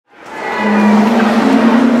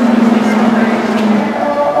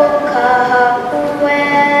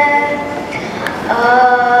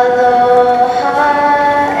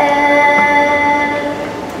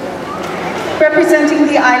Representing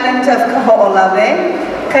the island of Laie,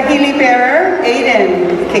 Kahili bearer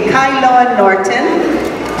Aiden Kekailoa Norton,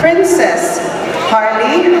 Princess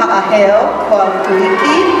Harley Ha'aheo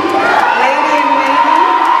Koakuiki, Lady in Waiting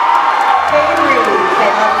Keiri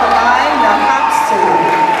Ke'akamai Nahatsu,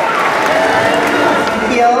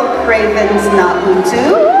 Hio Cravens Na'utu,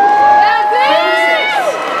 Princess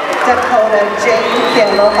Dakota Jane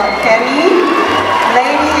Kealoha Kenny,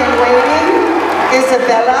 Lady in Waiting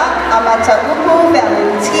Isabella Amataupu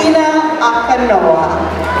Valentina Akanoa.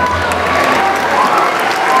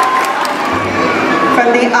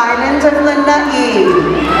 From the island of Laie,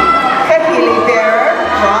 Kahili bearer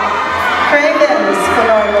Rock Cravens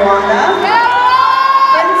Kanoiwana,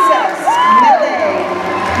 Princess Mele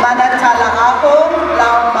Manatala'aho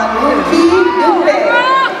Laumanuki Lupe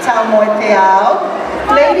Taumoepeau,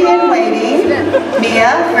 Lady in Waiting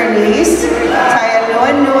Mia Bernice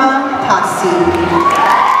Taianoanua Pasi.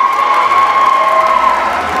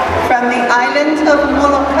 From the island of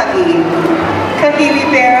Molokai, Kahili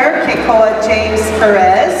bearer Kekoa James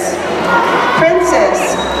Perez, Princess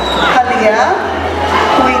Halia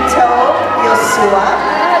Huito Yosua,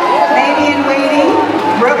 Lady in Waiting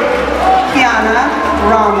Brooke Kiana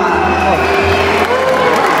Rama.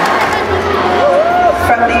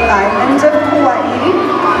 From the island of Hawaii,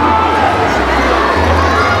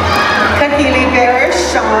 Kahili bearer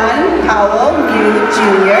Sean Powell Mew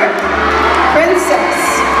Jr., Princess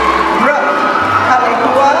Brooke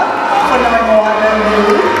Kalehua Fonoimoana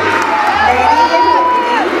Liu, Lady in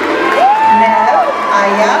Waiting Nev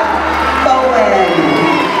Aya Bowen.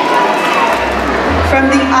 From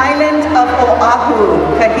the island of Oahu,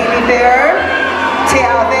 Kahili bearer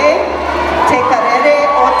Teave Tekarere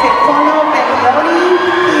o Tekono Belioni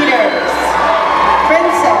Peters,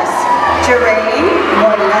 Princess Jeraine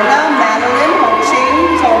Moilena Madeline Hoching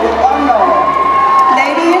Toluono,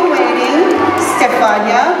 Lady in Waiting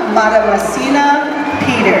Stefania Maramasina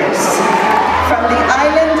Peters. From the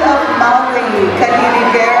island of Maui, Kahili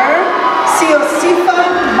bearer Siosifa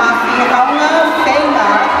Mafihaunga Fena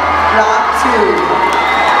Latu,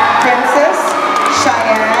 Princess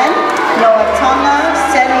Cheyenne Noatonga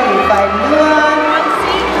Seni Vailua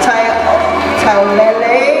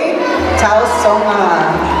Taulele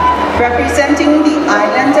Tausonga. Representing the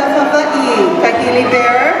island of Hawaii, Kahili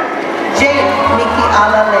bearer Jake Niki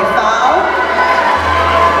Ala Lefau,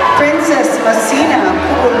 Princess Masina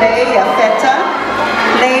Pu'ulea Feta,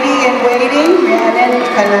 Lady in Waiting Rhiannon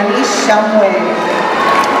Kanani Shamwe.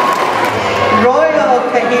 Royal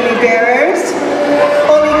Kahili bearers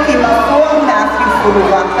Olikimafua Matthew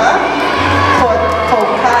Furuwaka,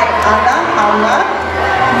 Kokai Ana Hauna,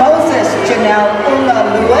 Moses Janelle Unga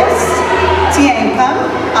Lewis, Tiankam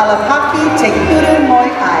Alapaki Tekuru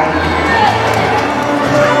Moi'ai.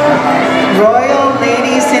 Royal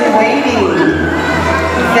Ladies in Waiting,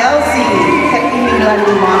 Velzi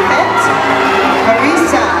Kaimilani Moffat,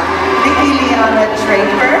 Marisa Liiliana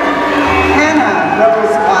Draper, Hannah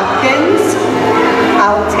Rose Watkins,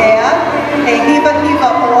 Altea Ehiva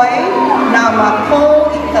Hiva Oi, Namako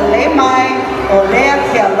Ikalemai, Olea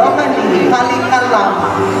Kealoha Ni Pali Kalama.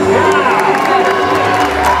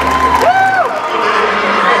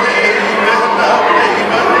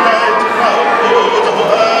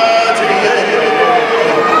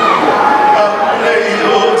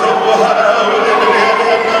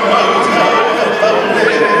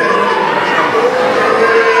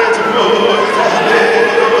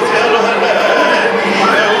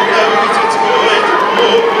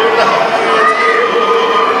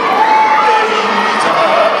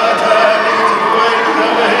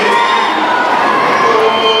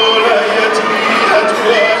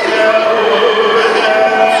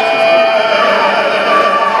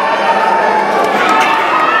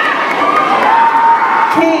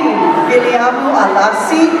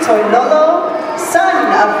 Alasi Toilolo,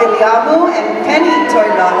 son of Viliamu and Penny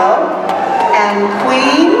Toilolo, and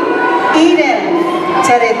Queen Eden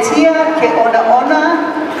Teretia Ke'onaona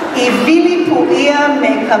I Vilipu'ia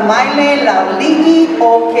Me Kamaile Laulii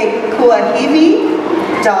o Kekuahivi,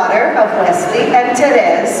 daughter of Wesley and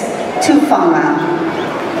Therese Tufanga.